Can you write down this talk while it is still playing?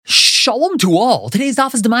Shalom to all. Today's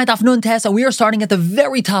daf is Demai daf nun tes, and we are starting at the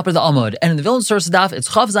very top of the Amud. And in the villain source daf, it's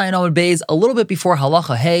Chav Zayin Amud Beis, a little bit before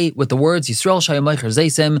Halacha Hey, with the words Yisrael Shayamaicher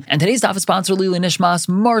Zaysim. And today's daf is sponsored Lili Nishmas,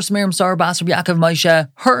 Mars Miriam Sar Basar Yaakov Moshe.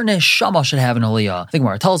 Her neshama should have an aliyah. The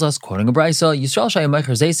Gemara tells us, quoting a brisa, Yisrael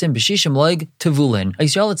Shayamaicher Zaysim b'shishim loig tevulin.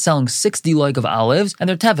 Yisrael is selling 60 loig of olives, and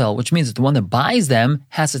they're tevel, which means that the one that buys them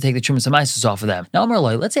has to take the trumas amaisus off of them. Now, Amar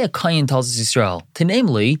Loi, let's say a kayin tells us Yisrael, to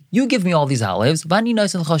namely, you give me all these olives, vani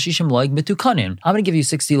nice and chashishim loig mitukanin. I'm going to give you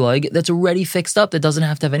 60 loig that's already fixed up, that doesn't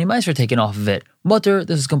have to have any meiser taken off of it. Mutter,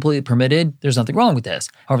 this is completely permitted. There's nothing wrong with this.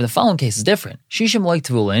 However, the following case is different. Shishim loig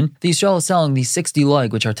tevulin. The Yisrael is selling these 60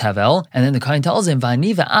 loig, which are tevel, and then the kayin tells him,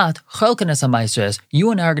 vani va'at chelkanes ha-meisres. You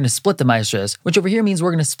and I are going to split the meisres, which over here means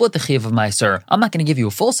we're going to split the chiv of meiser. I'm not going to give you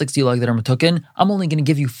a full 60 loig that are metukin. I'm only going to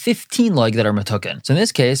give you 15 loig that are metukin. So in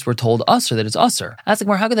this case, we're told usr, that it's usr. Ask the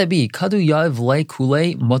Gemara, how could that be? Kadu yav le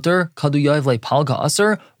kule mutter, kadu yav le palga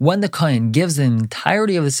usr. When the kain gives the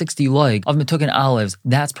entirety of the 60 loig of metukin olives,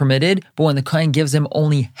 that's permitted. But when the kain gives him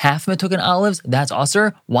only half metukin olives, that's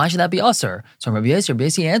usr. Why should that be usr? So Rabbi Yisrael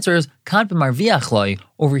basically answers, kan b'marviach loy.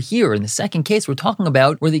 Over here, in the second case, we're talking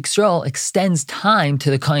about where the Yisrael extends time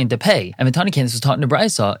to the kain to pay. And Matani Kain, this was taught in the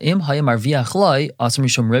Brisa, im hayam arviach loy, asr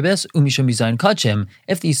mishum ribis, umishum bizayin kachim.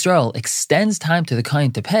 If the Yisrael extends time to the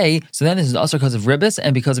kain to pay, so then this is also because of ribis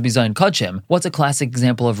and because of bizayin kachim. What's a classic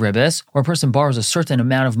example of ribis? Where a person borrows a certain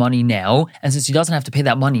amount of money now, and since he doesn't have to pay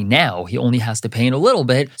that money now, he only has to pay in a little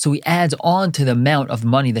bit, so he adds on to the amount of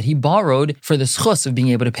money that he borrowed for the schus of being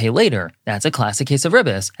able to pay later. That's a classic case of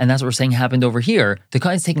ribis, and that's what we're saying happened over here. The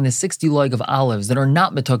kain's taking the 60 loig of olives that are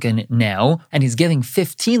not metukin now, and he's giving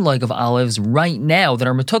 15 loig of olives right now that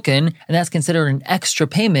are metukin, and that's considered an extra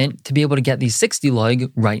payment to be able to get these 60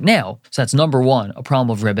 loig right now. So that's number one, a problem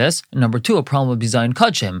of ribis, and number two, a problem of bizayin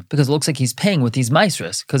kachim, because it looks like he's paying with these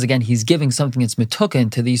meisres, because again, he's giving something that's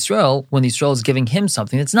metukin to the Yisrael when the Yisrael is giving him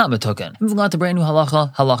something that's not metukin. Moving on to brand new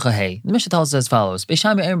halacha, halacha hey. The Mishnah tells us as follows: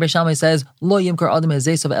 Beishamai says, Lo yimkar adam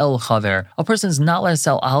ezesav el chaver. A person is not allowed to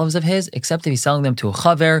sell olives of his except if he's selling them to a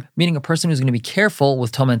chaver, meaning a person who's going to be careful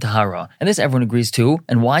with Tama and Tahara. And this everyone agrees to.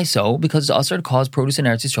 And why so? Because it's also to cause produce in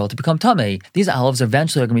Eretz Yisrael to become Tameh. These olives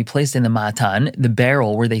eventually are going to be placed in the matan, the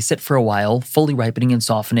barrel where they sit for a while, fully ripening and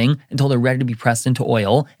softening until they're ready to be pressed into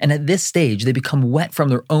oil. And at this stage, they become wet from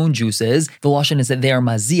their own juices. The lashon is that they are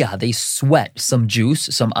maziyah. They sweat some juice,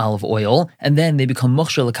 some olive oil, and then they become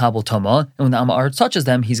mukhshir l'kabel tama. And when the Amar touches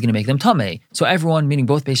them, he's going to make them Tameh. So everyone, meaning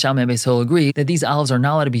both Beis Shammai and Beis Hillel, agree that these olives are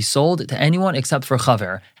not allowed to be sold to anyone except for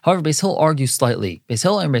chaver. However, Beis Hillel argues slightly. Beis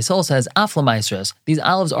Hillel says, Afla Meisres. These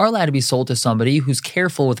olives are allowed to be sold to somebody who's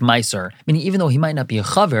careful with Meiser, meaning even though he might not be a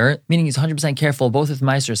chaver, meaning he's 100% careful both with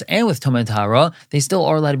Meisers and with Tama and Tahara, they still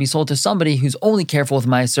are allowed to be sold to somebody who's only careful with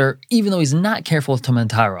Meiser, even though he's not careful with Tama and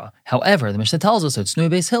Tahara. However, the Mishnah tells us it's Nui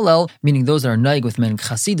Beis Hillel, meaning those that are naig with men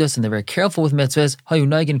chasidus and they're very careful with mitzvahs, hayu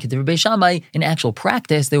naigin k'divrei Beis Shammai. In actual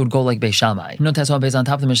practice, they would go like Beis Shammai. No test on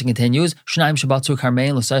top of the Mishnah continues, Shnaim shabatzu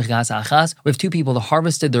karmein l'soich gas achas. We have two people that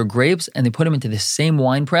harvested their grapes and they put them into the same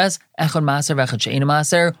wine press. Echad maser v'echad she'ein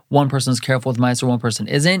maser. One person is careful with meiser, one person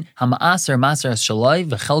isn't. Hamaaser maser es shaloi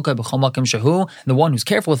v'chelkai b'chol makom shehu. The one who's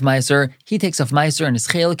careful with meiser, he takes off meiser and his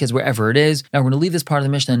chelik is wherever it is. Now we're going to leave this part of the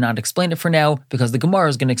Mishnah and not explain it for now because the Gemara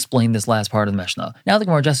is going to explain this last part of the Mishnah. Now the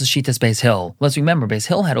Gemara addresses Shitas Beis Hill. Let's remember, Beis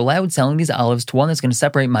Hill had allowed selling these olives to one that's going to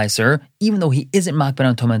separate meiser, even though he isn't makban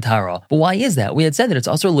on Toma and Tahara. But why is that? We had said that it's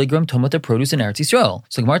also ligram Toma to produce in Eretz Yisrael.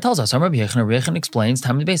 So the Gemara tells us, Rabbi Yechon explains,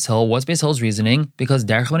 time to Beis Hill, what's Beis Hill's reasoning? Because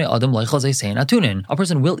derech bnei adam leichal zeisein atunin. A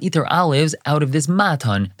person will eat their olives out of this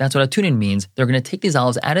matan. That's what atunin means. They're going to take these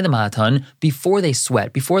olives out of the matan before they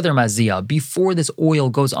sweat, before they're maziyah, before this oil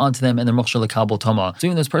goes onto them and they're mukhshir l'kabel tama. So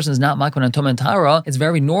even though this person is not makban on Toma and Tahara, it's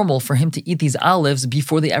very normal for him to eat these olives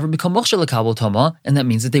before they ever become mukhshir l'kabel tama, and that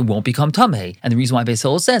means that they won't become tameh. And the reason why Beis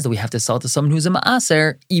Hillel says that we have to sell it to someone who's a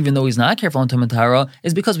ma'aser, even though he's not careful on Toma and Tahara,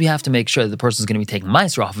 is because we have to make sure that the person is going to be taking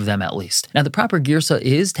meiser off of them at least. Now the proper girsa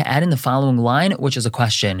is to add in the following line, which is a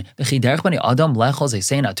question. Is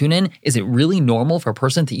it really normal for a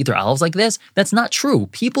person to eat their olives like this? That's not true.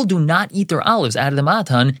 People do not eat their olives out of the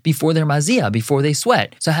matan before they're maziyah, before they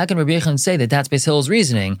sweat. So how can Rabbi Yechon say that that's Beis Hillel's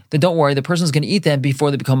reasoning? Then don't worry, the person's going to eat them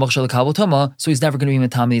before they become mukhshir l'kabel tama, so he's never going to be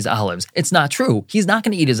matam these olives. It's not true. He's not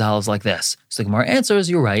going to eat his olives like this. So the Gemara answers,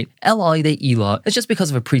 you're right. El ali de ila. It's just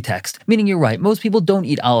because of a pretext. Meaning you're right. Most people don't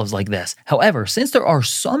eat olives like this. However, since there are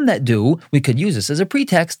some that do, we could use this as a pretext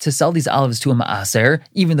pretext to sell these olives to a ma'aser,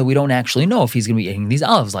 even though we don't actually know if he's going to be eating these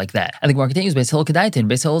olives like that. And the Gemara continues, Beis Hillel kedaitin,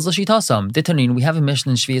 Beis Hillel is l'shitasam. Ditanin, we have a mission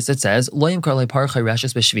in Shvias that says, Lo yimkar le'par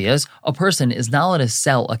chayrashes b'shvias, a person is not allowed to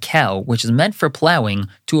sell a cow which is meant for plowing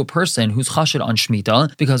to a person who's chashid on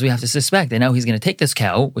Shemitah, because we have to suspect that now he's going to take this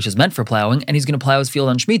cow, which is meant for plowing, and he's going to plow his field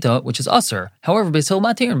on Shemitah, which is usr. However, Beis Hillel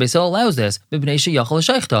matir, and Beis Hillel allows this,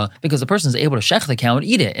 because the person is able to shech the cow and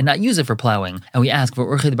eat it and not use it for plowing. And we ask,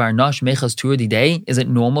 is it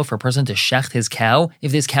normal for a person to shecht his cow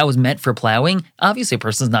if this cow is meant for plowing? Obviously, a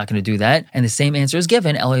person's not going to do that. And the same answer is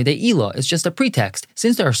given, it's just a pretext.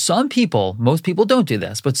 Since there are some people, most people don't do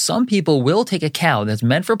this, but some people will take a cow that's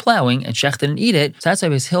meant for plowing and shecht it and eat it. So that's why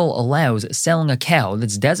Beis Hillel allows selling a cow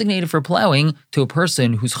that's designated for plowing to a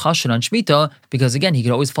person who's chashid on Shemitah, because again, he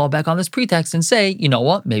could always fall back on this pretext and say, you know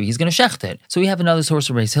what, maybe he's going to shecht it. So we have another source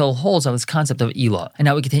where Beis Hillel holds on this concept of Ela. And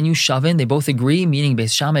now we continue Shavin. They both agree, meaning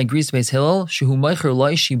Beis Shammai agrees to Beis Hillel, Shehu Meicher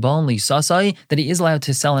Loi Shibon Li Sasai, that he is allowed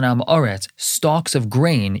to sell an Am Aretz stalks of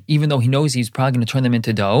grain, even though he knows he's probably going to turn them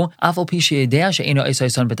into dough. Afal Pi She'edea She'eno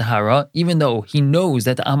Esai Son B'Tahara, even though he knows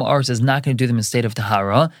that the Am Aretz is not going to do them in state of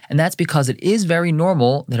Tahara. And that's because it is very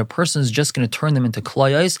normal that a person is just going to turn them into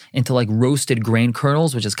klayos, into like roasted grain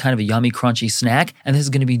kernels, which is kind of a yummy, crunchy snack. And this is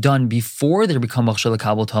going to be done before they become machshel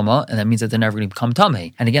kabel tama, and that means that they're never going to become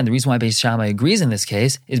tamei. And again, the reason why Beis Shammai agrees in this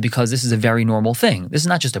case is because this is a very normal thing. This is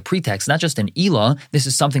not just a pretext, not just an ela. This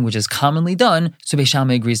is something which is commonly done. So Beis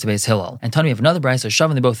Shammai agrees to Beis Hillel. And Tani, we have another brayso,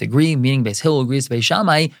 Shavin, they both agree, meaning Beis Hillel agrees to Beis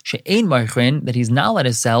Shammai, she'ein marchrin, that he's not allowed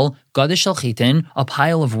to sell Gadish shel chitin, a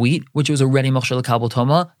pile of wheat, which was already machshel kabel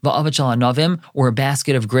tama, va'avat shel anavim, or a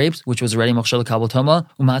basket of grapes, which was already machshel kabel tama,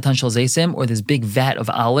 umatan shel zaysim, or this big vat of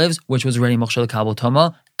olives, which was already machshel kabel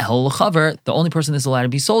tama. The only person this is allowed to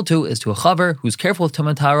be sold to is to a chaver who's careful with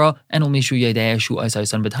Tumatara, and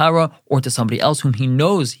or to somebody else whom he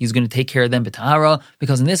knows he's going to take care of them b'tahara,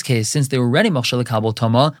 because in this case, since they were already machshel kabel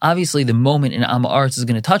tama, obviously the moment an Am Haaretz is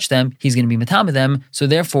going to touch them, he's going to be matama them. So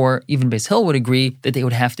therefore, even Beis Hillel would agree that they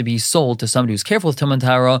would have to be sold to somebody who's careful with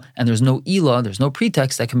Tumatara, and there's no ela, there's no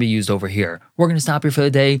pretext that can be used over here. We're going to stop here for the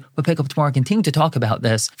day, but pick up tomorrow and continue to talk about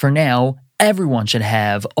this. For now, everyone should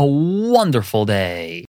have a wonderful day.